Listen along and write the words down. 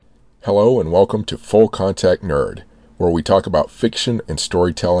Hello and welcome to Full Contact Nerd, where we talk about fiction and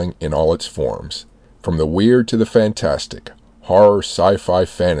storytelling in all its forms. From the weird to the fantastic, horror, sci-fi,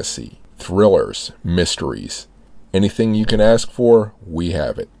 fantasy, thrillers, mysteries. Anything you can ask for, we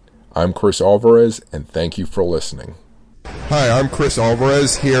have it. I'm Chris Alvarez, and thank you for listening. Hi, I'm Chris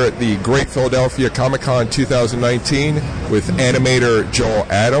Alvarez here at the Great Philadelphia Comic-Con 2019 with animator Joel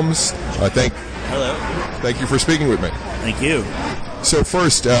Adams. Hello. Thank you for speaking with me. Thank you. So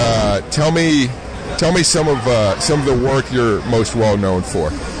first, tell me some of the work you're most well known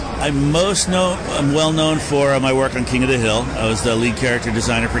for. I'm well known for my work on King of the Hill. I was the lead character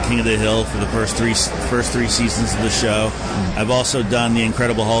designer for King of the Hill for the first three seasons of the show. I've also done the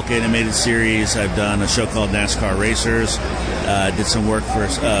Incredible Hulk animated series. I've done a show called NASCAR Racers. Did some work for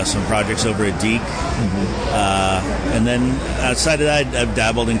some projects over at Deke. And then outside of that, I've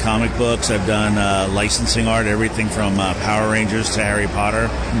dabbled in comic books. I've done licensing art, everything from Power Rangers to Harry Potter.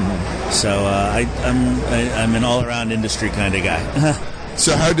 So I'm an all-around industry kind of guy.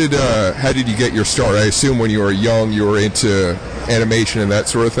 So how did you get your start? I assume when you were young, you were into animation and that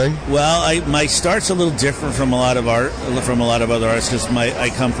sort of thing. Well, my start's a little different from a lot of other artists because I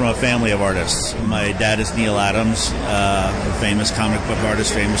come from a family of artists. My dad is Neil Adams, a famous comic book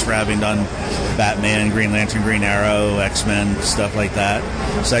artist, famous for having done Batman, Green Lantern, Green Arrow, X-Men, stuff like that.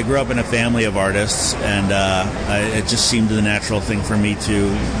 So I grew up in a family of artists, and it just seemed the natural thing for me to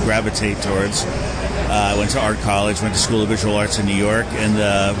gravitate towards. I went to art college, went to School of Visual Arts in New York, and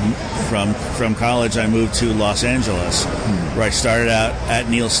from college I moved to Los Angeles, where I started out at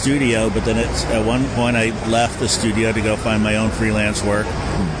Neil's studio, but then at one point I left the studio to go find my own freelance work.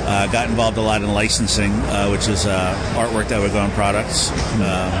 Got involved a lot in licensing, which is artwork that would go on products.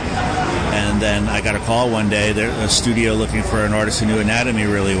 And then I got a call one day, a studio looking for an artist who knew anatomy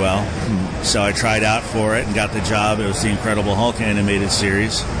really well. So I tried out for it and got the job. It was the Incredible Hulk animated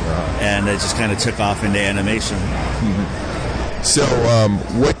series. And it just kind of took off into animation. So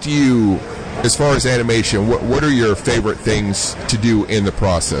as far as animation, what are your favorite things to do in the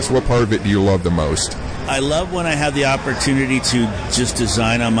process? What part of it do you love the most? I love when I have the opportunity to just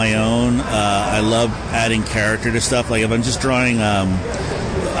design on my own. I love adding character to stuff. Like if I'm just drawing,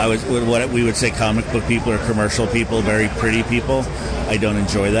 what we would say comic book people or commercial people, very pretty people, I don't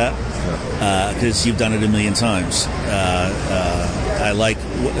enjoy that because you've done it a million times. I like,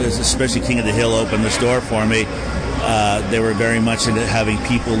 especially King of the Hill opened this door for me. They were very much into having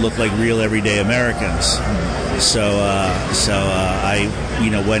people look like real everyday Americans. So I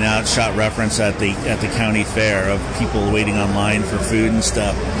went out, shot reference at the county fair of people waiting online for food and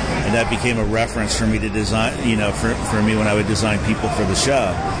stuff, and that became a reference for me to design. For me when I would design people for the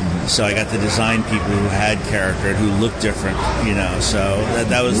show. So I got to design people who had character, who looked different. So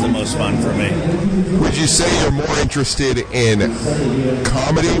that was the most fun for me. Would you say you're more interested in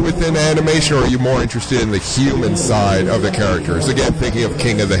comedy within animation, or are you more interested in the human side of the characters? Again, thinking of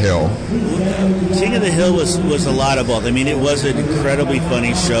King of the Hill. King of the Hill was a lot of both. I mean, it was an incredibly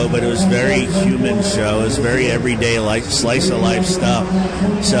funny show, but it was very human show. It was very everyday slice of life stuff.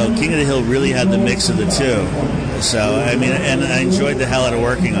 So King of the Hill really had the mix of the two. So I mean, and I enjoyed the hell out of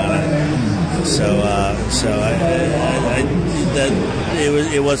working on it.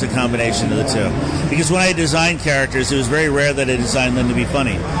 It was a combination of the two. Because when I designed characters, it was very rare that I designed them to be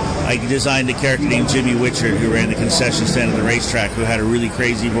funny. I designed a character named Jimmy Witcher who ran the concession stand at the racetrack who had a really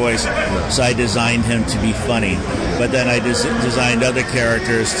crazy voice, so I designed him to be funny. But then I designed other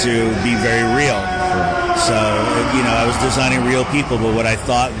characters to be very real. So, I was designing real people, but what I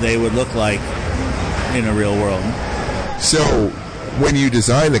thought they would look like in a real world. So, when you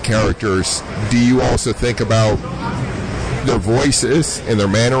design the characters, do you also think about their voices and their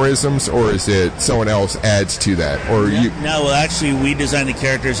mannerisms, or is it someone else adds to that? No, well, actually, we design the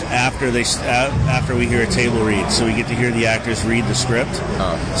characters after we hear a table read, so we get to hear the actors read the script.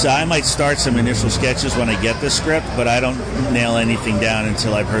 So I might start some initial sketches when I get the script, but I don't nail anything down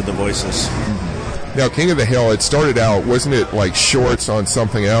until I've heard the voices. Now, King of the Hill, it started out, wasn't it like shorts on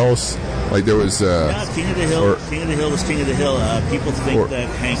something else? Like there was... King of the Hill was King of the Hill. People think that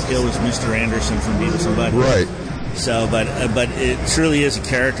Hank Hill was Mr. Anderson from Beavis and Butthead. Right. So, but it truly is a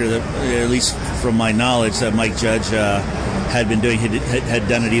character that, at least from my knowledge, that Mike Judge had been doing. He had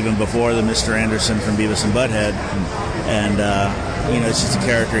done it even before the Mr. Anderson from Beavis and Butthead. And, it's just a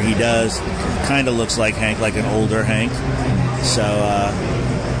character he does. Kind of looks like Hank, like an older Hank. So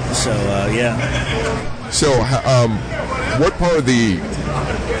yeah. So, what part of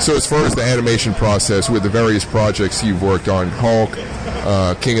so as far as the animation process with the various projects you've worked on, Hulk,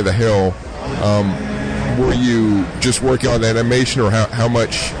 King of the Hill, were you just working on the animation, or how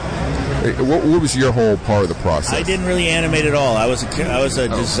much What was your whole part of the process? I didn't really animate at all. I was a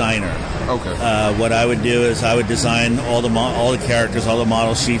designer. Okay. What I would do is I would design all the characters, all the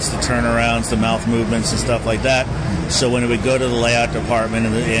model sheets, the turnarounds, the mouth movements, and stuff like that. So when it would go to the layout department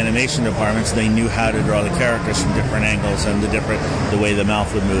and the animation departments, they knew how to draw the characters from different angles and the way the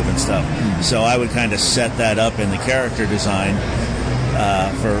mouth would move and stuff. So I would kind of set that up in the character design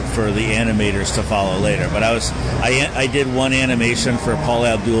for the animators to follow later. But I did one animation for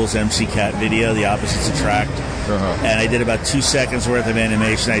Paula Abdul's MC Cat video, The Opposites Attract. And I did about 2 seconds worth of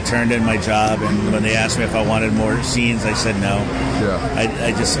animation. I turned in my job, and when they asked me if I wanted more scenes, I said no.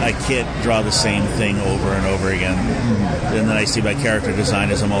 Yeah. I can't draw the same thing over and over again. And then I see my character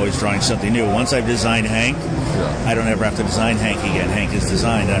design as I'm always drawing something new. Once I've designed Hank, I don't ever have to design Hank again. Hank is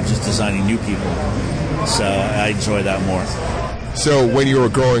designed, and I'm just designing new people. So I enjoy that more. So when you were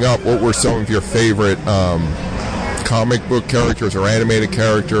growing up, what were some of your favorite comic book characters or animated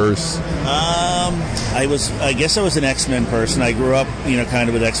characters? I guess I was an X-Men person. I grew up, kind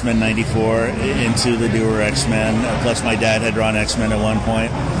of with X-Men 94 into the newer X-Men. Plus, my dad had drawn X-Men at one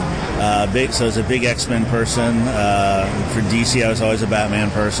point. So I was a big X-Men person. For DC, I was always a Batman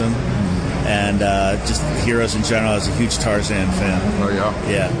person. And just heroes in general, I was a huge Tarzan fan. Oh, yeah?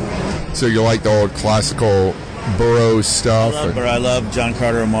 Yeah. So you like the old classical Burroughs stuff? I love John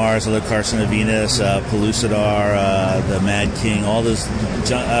Carter of Mars. I love Carson of Venus, Pellucidar, the Mad King. All those.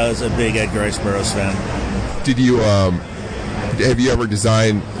 I was a big Edgar Rice Burroughs fan. Did you have you ever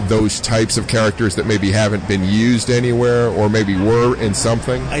designed those types of characters that maybe haven't been used anywhere, or maybe were in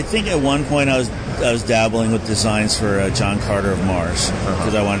something? I think at one point I was dabbling with designs for John Carter of Mars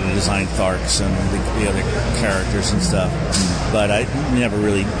because I wanted to design Tharks and the other characters and stuff. But I never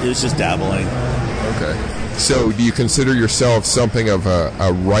really. It was just dabbling. Okay. So do you consider yourself something of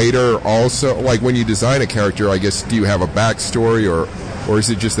a writer also? Like when you design a character, I guess, do you have a backstory or is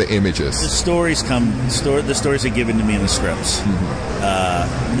it just the images? The stories the stories are given to me in the scripts.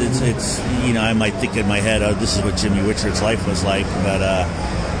 It's I might think in my head, oh, this is what Jimmy Wichard's life was like, but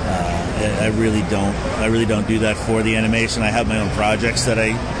I really don't do that for the animation. I have my own projects that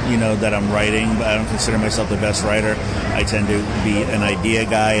that I'm writing, but I don't consider myself the best writer. I tend to be an idea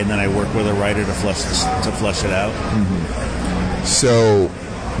guy, and then I work with a writer to flesh it out. So,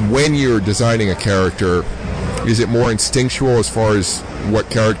 when you're designing a character, is it more instinctual as far as what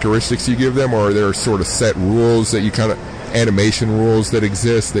characteristics you give them, or are there sort of set rules that you animation rules that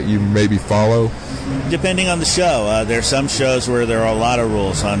exist that you maybe follow? Depending on the show, there are some shows where there are a lot of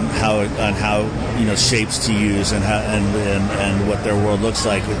rules on how shapes to use and how and what their world looks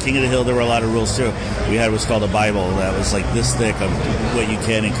like. With King of the Hill, there were a lot of rules too. We had what's called a Bible that was like this thick of what you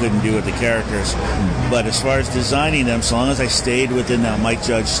can and couldn't do with the characters. But as far as designing them, so long as I stayed within that Mike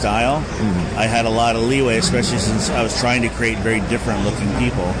Judge style, I had a lot of leeway, especially since I was trying to create very different looking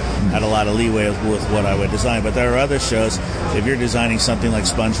people. I had a lot of leeway with what I would design. But there are other shows, if you're designing something like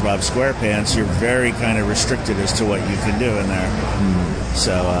SpongeBob SquarePants, you're very kind of restricted as to what you can do in there.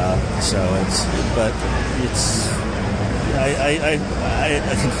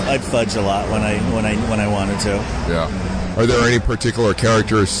 I'd fudge a lot when I wanted to. Yeah. Are there any particular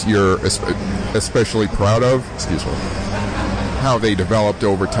characters you're especially proud of? Excuse me. How they developed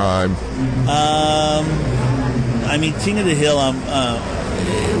over time? King of the Hill,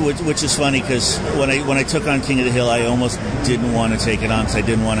 which is funny because when I took on King of the Hill, I almost didn't want to take it on because I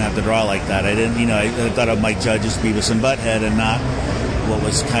didn't want to have to draw like that. I didn't, I thought of Mike Judge's Beavis and Butthead and not what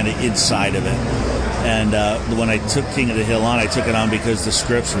was kind of inside of it. And when I took King of the Hill on, I took it on because the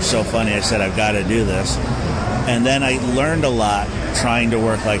scripts were so funny. I said, I've got to do this. And then I learned a lot trying to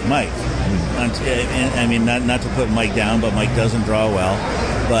work like Mike. I mean, not to put Mike down, but Mike doesn't draw well.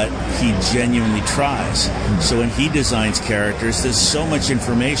 But he genuinely tries. So when he designs characters, there's so much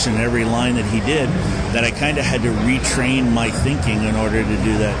information in every line that he did that I kind of had to retrain my thinking in order to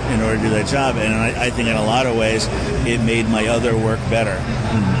do that job. And I think in a lot of ways, it made my other work better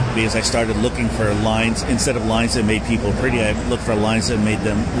because I started looking for lines instead of lines that made people pretty. I looked for lines that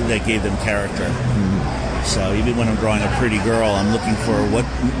gave them character. So even when I'm drawing a pretty girl, I'm looking for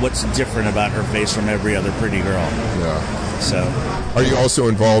what's different about her face from every other pretty girl. Yeah. So, are you also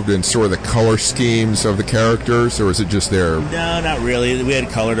involved in sort of the color schemes of the characters, or is it just their? No, not really. We had a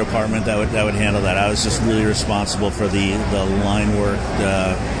color department that would handle that. I was just really responsible for the line work,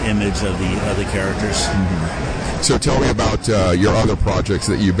 image of the characters. Mm-hmm. So tell me about your other projects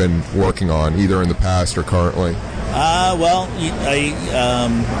that you've been working on, either in the past or currently. Well,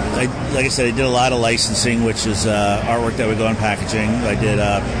 like I said, I did a lot of licensing, which is artwork that would go on packaging. I did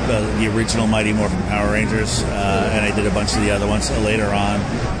the original Mighty Morphin Power Rangers, and I did a bunch of the other ones later on.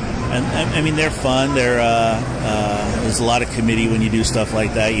 And I mean, they're fun. There's a lot of committee when you do stuff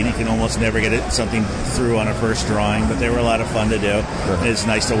like that. You can almost never get something through on a first drawing, but they were a lot of fun to do. Yeah. It's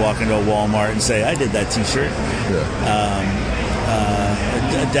nice to walk into a Walmart and say, I did that T-shirt.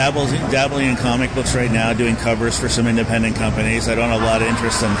 Dabbling in comic books right now, doing covers for some independent companies. I don't have a lot of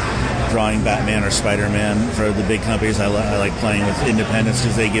interest in drawing Batman or Spider-Man for the big companies. I like playing with independents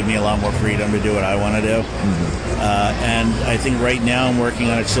because they give me a lot more freedom to do what I want to do. And I think right now I'm working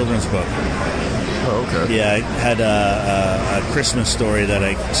on a children's book. Oh, okay. Yeah, I had a Christmas story that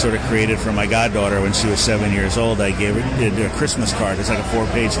I sort of created for my goddaughter when she was 7 years old. I did a Christmas card. It's like a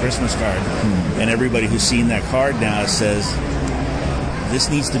 4-page Christmas card. And everybody who's seen that card now says, this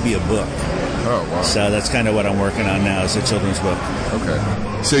needs to be a book. Oh, wow. So that's kind of what I'm working on now, is a children's book. Okay.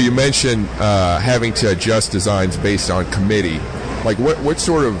 So you mentioned having to adjust designs based on committee. Like, what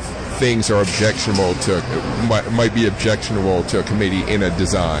sort of things are objectionable to might be objectionable to a committee in a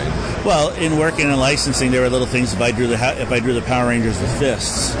design? Well, in working in licensing, there were little things. If I drew the Power Rangers with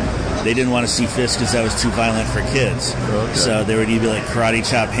fists, they didn't want to see fists because that was too violent for kids. Okay. So there would either be like karate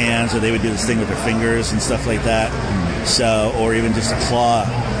chop hands, or they would do this thing with their fingers and stuff like that. So, or even just a claw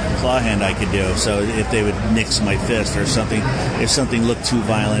hand I could do. So if they would nix my fist or something, if something looked too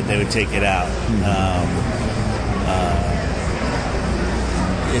violent, they would take it out.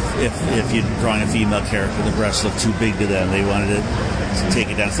 If you're drawing a female character, the breasts looked too big to them, they wanted to take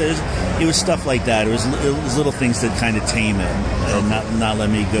it down. So it was stuff like that. It was little things that kind of tame it and not let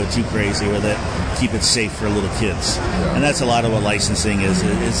me go too crazy with it. Keep it safe for little kids. Yeah. And that's a lot of what licensing is.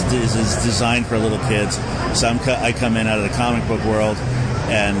 It's designed for little kids. So I come in out of the comic book world,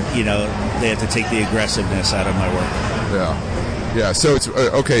 and they have to take the aggressiveness out of my work. Yeah. So it's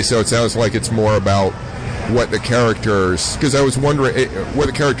okay. So it sounds like it's more about what the characters, because I was wondering what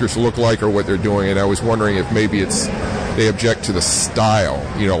the characters look like or what they're doing, and I was wondering if maybe they object to the style,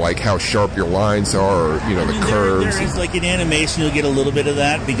 like how sharp your lines are, or the curves. There is, like in animation, you'll get a little bit of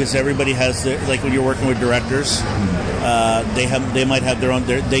that because everybody has like when you're working with directors, they might have their own.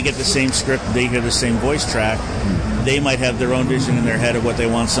 They get the same script, they hear the same voice track. They might have their own vision in their head of what they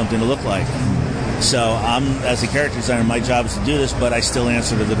want something to look like. So as a character designer, my job is to do this, but I still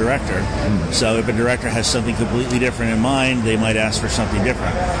answer to the director. So if a director has something completely different in mind, they might ask for something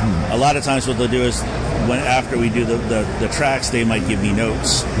different. A lot of times what they'll do is, after we do the tracks, they might give me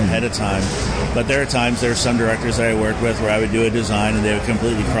notes ahead of time. But there are some directors that I work with where I would do a design and they would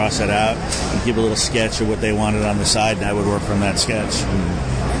completely cross it out and give a little sketch of what they wanted on the side, and I would work from that sketch.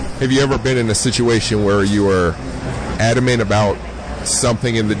 Have you ever been in a situation where you were adamant about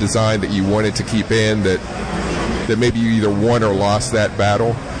something in the design that you wanted to keep in that maybe you either won or lost that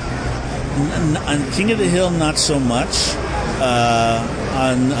battle? On King of the Hill, not so much.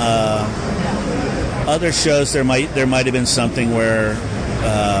 On other shows, there might have been something where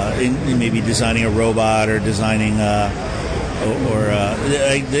in maybe designing a robot or designing I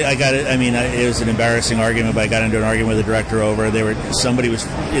got it. I mean, it was an embarrassing argument, but I got into an argument with the director over. Somebody was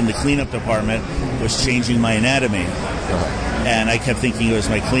in the cleanup department was changing my anatomy. And I kept thinking it was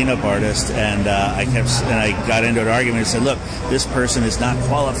my cleanup artist, and I got into an argument and said, "Look, this person is not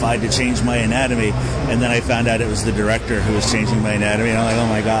qualified to change my anatomy." And then I found out it was the director who was changing my anatomy, and I'm like, "Oh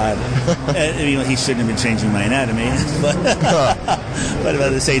my god!" He shouldn't have been changing my anatomy, but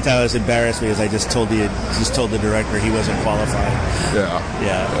at the same time, I was embarrassed because I just told the director he wasn't qualified. Yeah.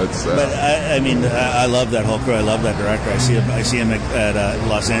 But I love that whole crew. I love that director. I see him at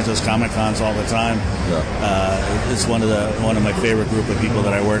Los Angeles Comic Cons all the time. Yeah. It's one of my favorite group of people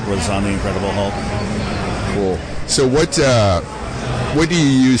that I worked with on The Incredible Hulk. Cool. So what do you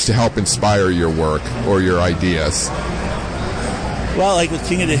use to help inspire your work or your ideas? Well, like with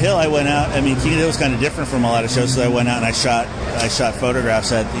King of the Hill, I went out. I mean, King of the Hill was kind of different from a lot of shows, so I went out and I shot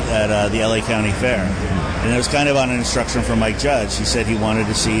photographs at the LA County Fair. And it was kind of on an instruction from Mike Judge. He said he wanted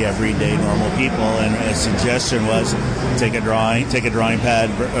to see everyday normal people, and his suggestion was take a drawing pad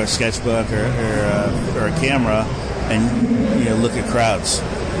or a sketchbook or a camera, and look at crowds.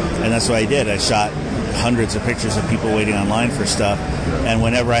 And that's what I did. I shot hundreds of pictures of people waiting online for stuff, and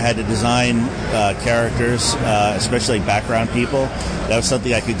whenever I had to design characters, especially background people, that was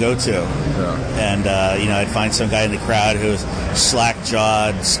something I could go to. And I'd find some guy in the crowd who was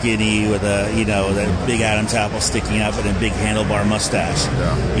slack-jawed, skinny, with a big Adam's apple sticking out, but a big handlebar mustache.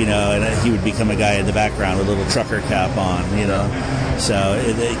 And he would become a guy in the background with a little trucker cap on. So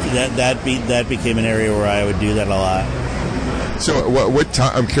that became an area where I would do that a lot. So what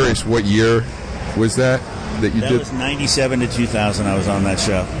time? I'm curious, what year was that you did? That was 97 to 2000. I was on that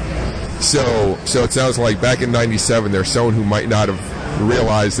show. So it sounds like back in 97, there's someone who might not have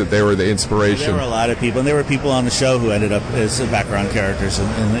realized that they were the inspiration? There were a lot of people, and there were people on the show who ended up as background characters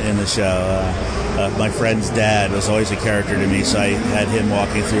in the show. My friend's dad was always a character to me, so I had him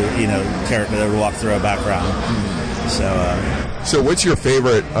walking through, character that would walk through a background. So what's your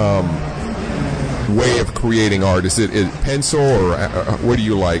favorite way of creating art? Is it pencil, or what do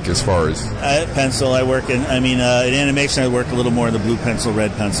you like as far as? Pencil. I work in animation I work a little more in the blue pencil,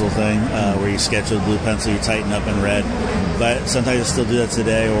 red pencil thing, where you sketch with blue pencil, you tighten up in red. But sometimes I still do that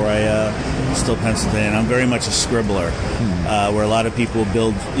today, or I still pencil today. And I'm very much a scribbler, where a lot of people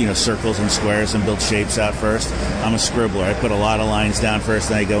build circles and squares and build shapes out first. I'm a scribbler. I put a lot of lines down first,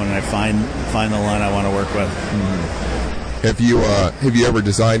 then I go in and I find the line I want to work with. Have you ever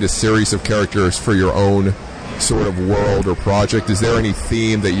designed a series of characters for your own sort of world or project? Is there any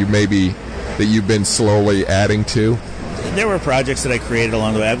theme that you've been slowly adding to? There were projects that I created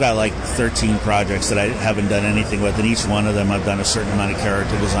along the way. I've got like 13 projects that I haven't done anything with, and each one of them I've done a certain amount of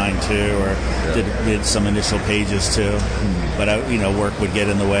character design to, or did some initial pages to. But work would get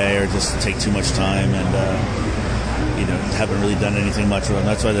in the way, or just take too much time, and haven't really done anything much with them.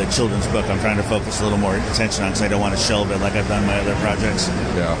 That's why the children's book I'm trying to focus a little more attention on, because I don't want to shelve it like I've done my other projects.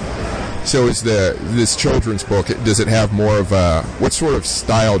 Yeah. So is this children's book, does it have more of what sort of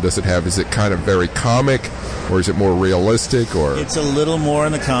style does it have? Is it kind of very comic, or is it more realistic? Or it's a little more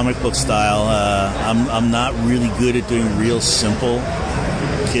in the comic book style. I'm not really good at doing real simple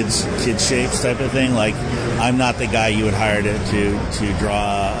kid shapes type of thing. Like, I'm not the guy you would hire to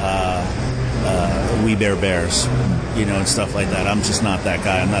draw We Bare Bears, and stuff like that. I'm just not that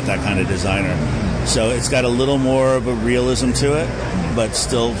guy. I'm not that kind of designer. So it's got a little more of a realism to it, but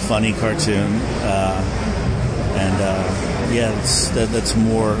still funny cartoon. That's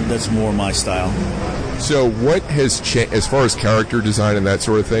more my style. So what has changed as far as character design and that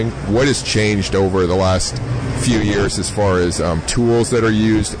sort of thing? What has changed over the last few years as far as tools that are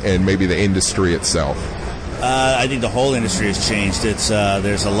used and maybe the industry itself? I think the whole industry has changed. It's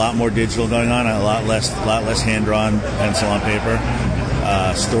there's a lot more digital going on, and a lot less hand-drawn pencil on paper.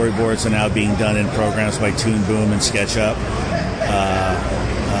 Storyboards are now being done in programs by Toon Boom and SketchUp.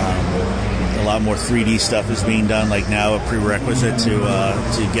 A lot more 3D stuff is being done. Like now, a prerequisite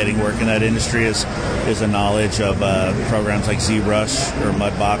to getting work in that industry is a knowledge of programs like ZBrush or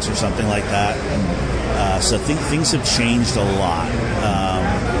Mudbox or something like that. So things have changed a lot,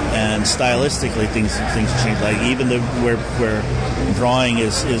 and stylistically things have changed. Like even where drawing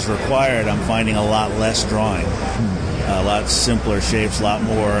is required, I'm finding a lot less drawing, a lot simpler shapes, a lot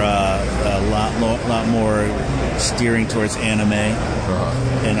more steering towards anime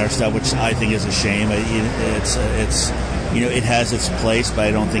in our stuff, which I think is a shame. It has its place, but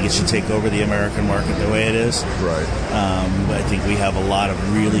I don't think it should take over the American market the way it is. Right. I think we have a lot of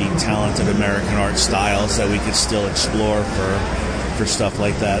really talented American art styles that we could still explore for stuff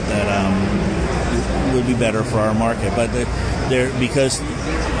like that would be better for our market. But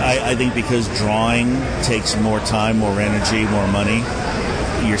I think because drawing takes more time, more energy, more money,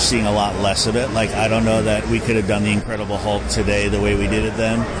 you're seeing a lot less of it. Like, I don't know that we could have done the Incredible Hulk today the way we did it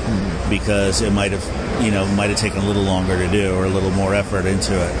then, because it might have taken a little longer to do, or a little more effort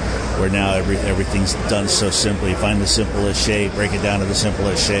into it. Where now everything's done so simply. Find the simplest shape, break it down to the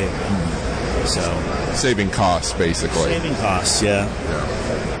simplest shape. So saving costs, basically. Saving costs, yeah.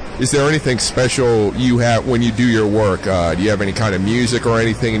 Is there anything special you have when you do your work? Do you have any kind of music or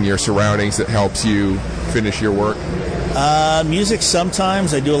anything in your surroundings that helps you finish your work? Music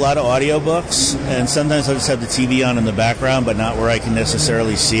sometimes. I do a lot of audiobooks, and sometimes I'll just have the TV on in the background, but not where I can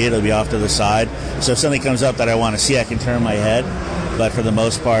necessarily see it. It'll be off to the side. So if something comes up that I want to see, I can turn my head. But for the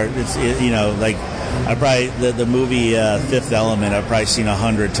most part, like I probably the movie Fifth Element I've probably seen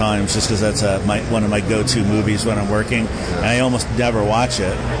 100 times, just because that's one of my go-to movies when I'm working, and I almost never watch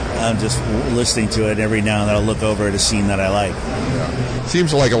it. I'm just listening to it every now and then. I'll look over at a scene that I like. Yeah.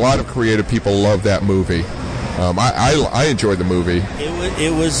 Seems like a lot of creative people love that movie. I enjoyed the movie.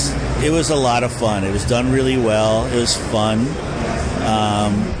 It was a lot of fun. It was done really well. It was fun,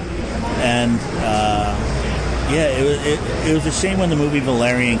 it was a shame when the movie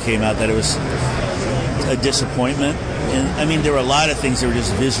Valerian came out that it was a disappointment. And I mean, there were a lot of things that were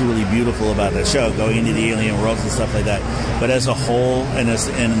just visually beautiful about that show, going into the alien worlds and stuff like that. But as a whole, and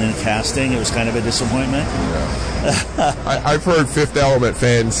in casting, it was kind of a disappointment. Yeah. I've heard Fifth Element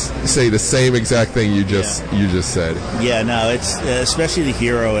fans say the same exact thing you just said. Yeah, no, it's especially the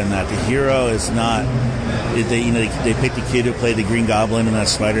hero in that. The hero is not. They picked the kid who played the Green Goblin in that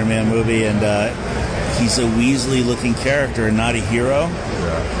Spider-Man movie, and he's a Weasley-looking character and not a hero.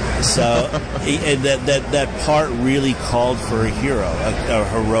 Yeah. So that part really called for a hero, a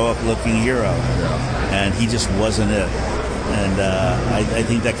heroic-looking hero, and he just wasn't it. and I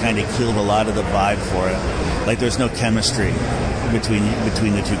think that kind of killed a lot of the vibe for it. Like there's no chemistry between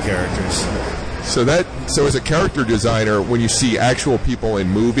the two characters. So as a character designer, when you see actual people in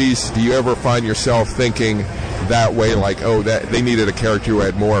movies, do you ever find yourself thinking that way, like, oh, that they needed a character who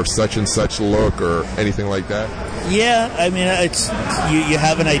had more of such and such look or anything like that? Yeah, I mean, it's you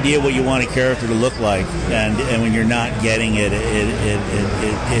have an idea what you want a character to look like, and when you're not getting it,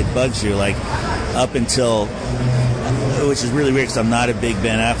 it bugs you. Like up until, which is really weird because I'm not a big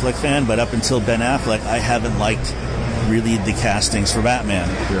Ben Affleck fan, but up until Ben Affleck, I haven't liked really the castings for Batman.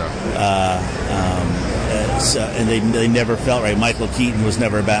 And they never felt right. Michael Keaton was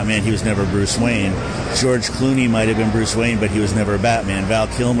never Batman. He was never Bruce Wayne. George Clooney might have been Bruce Wayne, but he was never Batman. Val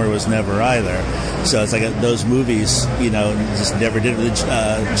Kilmer was never either. So it's like those movies, just never did.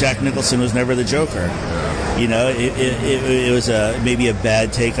 Jack Nicholson was never the Joker. It was maybe a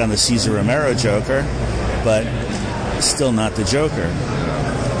bad take on the Cesar Romero Joker, but still not the Joker.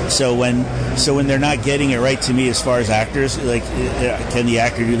 So when they're not getting it right, to me, as far as actors, like, can the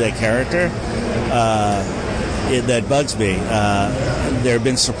actor do that character? That bugs me. There have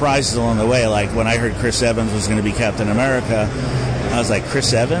been surprises along the way. Like when I heard Chris Evans was going to be Captain America, I was like,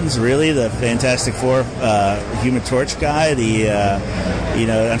 Chris Evans, really? The Fantastic Four, Human Torch guy?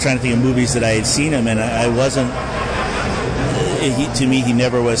 I'm trying to think of movies that I had seen him in. I wasn't. To me, he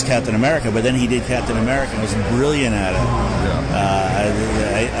never was Captain America, but then he did Captain America and was brilliant at it.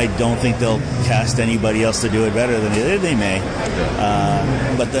 I don't think they'll cast anybody else to do it better than they may.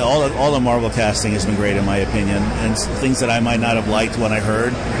 But all the Marvel casting has been great in my opinion, and things that I might not have liked when I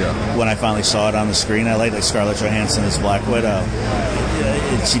heard, when I finally saw it on the screen. I liked like Scarlett Johansson as Black Widow.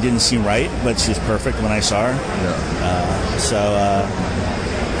 She didn't seem right, but she was perfect when I saw her.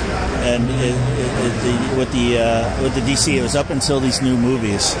 And with the DC, it was up until these new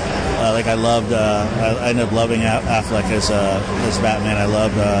movies. I ended up loving Affleck as Batman. I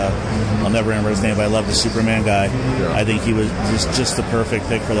loved, I'll never remember his name, but I loved the Superman guy. I think he was just the perfect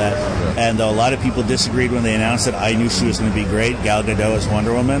pick for that. And a lot of people disagreed when they announced it. I knew she was going to be great. Gal Gadot as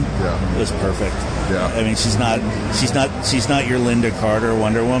Wonder Woman was perfect. I mean, she's not your Linda Carter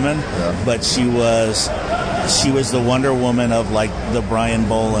Wonder Woman, but she was the Wonder Woman of like the Brian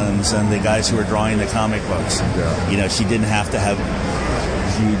Bolans and the guys who were drawing the comic books. She didn't have to have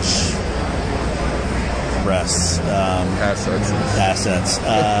huge breasts, assets.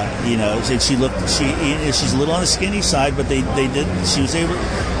 She's a little on the skinny side, but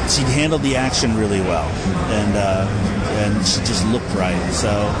she handled the action really well, and she just looked right.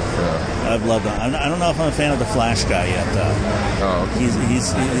 So I've loved it. I don't know if I'm a fan of the Flash guy yet, though.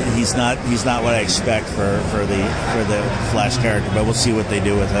 He's not what I expect for the Flash character, but we'll see what they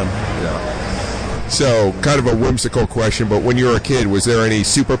do with him. So, kind of a whimsical question, but when you were a kid, was there any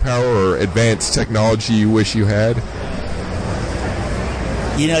superpower or advanced technology you wish you had?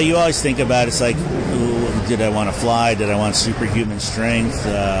 You always think about it, it's like, ooh, did I want to fly? Did I want superhuman strength?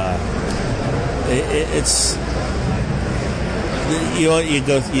 They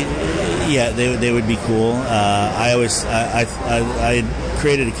would be cool. I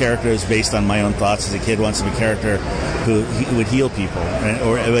created a character that was based on my own thoughts as a kid. Once, a character who would heal people,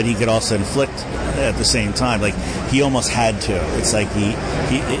 but he could also inflict at the same time. Like he almost had to. It's like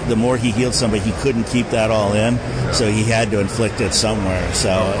the more he healed somebody, he couldn't keep that all in, so he had to inflict it somewhere.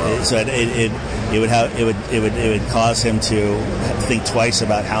 It would cause him to think twice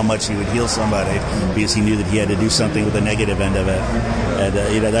about how much he would heal somebody, because he knew that he had to do something with the negative end of it. And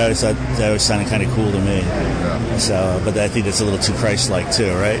that always sounded kind of cool to me. So, but I think that's a little too Christ-like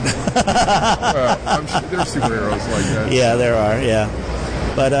too, right? Well, I'm sure there's superheroes like that. Yeah, there are. Yeah,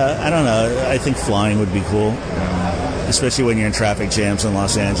 but I don't know. I think flying would be cool. Especially when you're in traffic jams in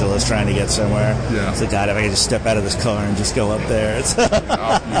Los Angeles trying to get somewhere. It's like, God, if I could just step out of this car and just go up there. Off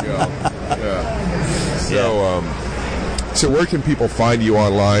you go. So where can people find you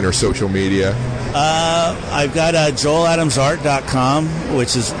online or social media? I've got JoelAdamsArt.com,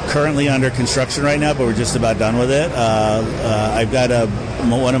 which is currently under construction right now, but we're just about done with it. I've got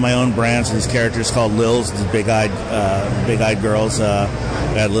one of my own brands for these characters called Lils, the big-eyed girls,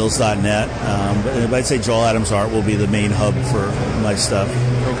 at Lils.net. But I'd say Joel Adams Art will be the main hub for my stuff.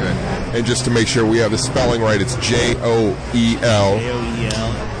 Okay. And just to make sure we have the spelling right, it's Joel.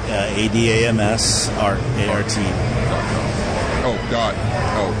 Adams Art, A-R-T.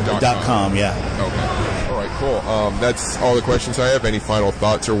 .com, yeah. Okay. All right, cool. That's all the questions I have. Any final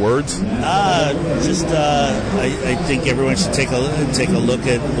thoughts or words? I think everyone should take a look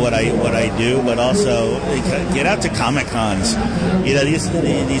at what I do, but also get out to Comic Cons.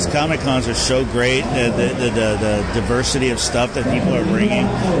 These Comic Cons are so great. The diversity of stuff that people are bringing.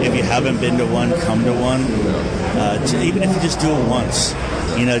 If you haven't been to one, come to one. even if you just do it once,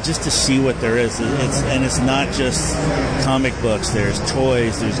 just to see what there is. It's not just comic books. There's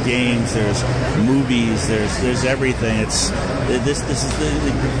toys, there's games, there's movies, there's everything.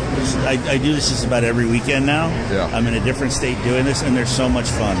 I do this just about every weekend now. Yeah. I'm in a different state doing this, and they're so much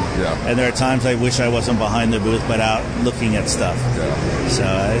fun. Yeah. And there are times I wish I wasn't behind the booth, but out looking at stuff. Yeah. So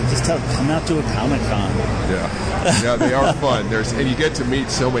I just come out to a Comic-Con. Yeah, they are fun. And you get to meet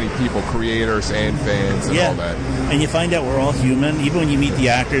so many people, creators and fans, and all that. And you find out we're all human. Even when you meet the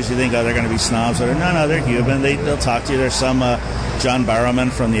actors, you think, oh, they're going to be snobs. No, they're human. They'll talk to you. There's some John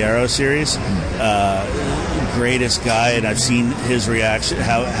Barrowman from the Arrow series, greatest guy, and I've seen his reaction,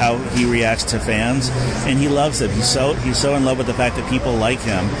 how he reacts to fans, and he loves them. He's so in love with the fact that people like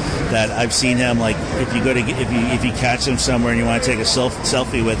him that I've seen him, like, if you catch him somewhere and you want to take a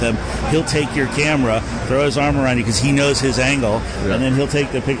selfie with him, he'll take your camera, throw his arm around you because he knows his angle, and then he'll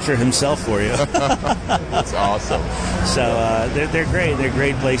take the picture himself for you. That's awesome. So they're great. They're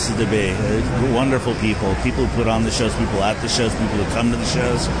great places to be. Wonderful people who put on the shows, people at the shows, people who come to the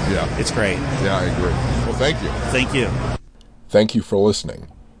shows. Yeah. It's great. Yeah, I agree. Well, thank you. Thank you. Thank you for listening.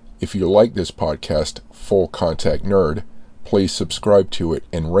 If you like this podcast, Full Contact Nerd, please subscribe to it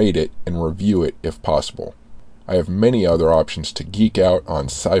and rate it and review it if possible. I have many other options to geek out on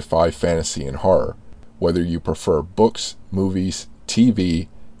sci-fi, fantasy, and horror, whether you prefer books, movies, TV,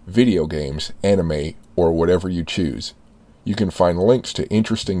 video games, anime, or whatever you choose. You can find links to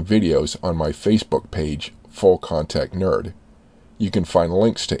interesting videos on my Facebook page, Full Contact Nerd. You can find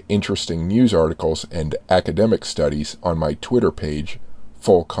links to interesting news articles and academic studies on my Twitter page,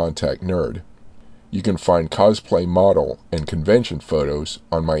 Full Contact Nerd. You can find cosplay model and convention photos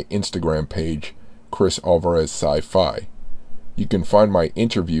on my Instagram page, Chris Alvarez Sci-Fi. You can find my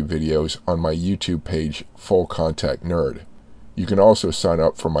interview videos on my YouTube page, Full Contact Nerd. You can also sign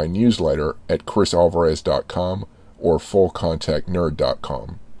up for my newsletter at chrisalvarez.com or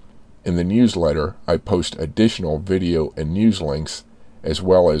fullcontactnerd.com. In the newsletter, I post additional video and news links, as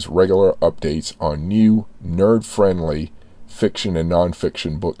well as regular updates on new, nerd-friendly fiction and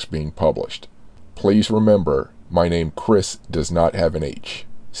nonfiction books being published. Please remember, my name Chris does not have an H.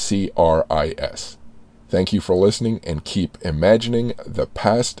 C-R-I-S. Thank you for listening, and keep imagining the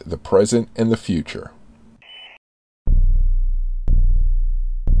past, the present, and the future.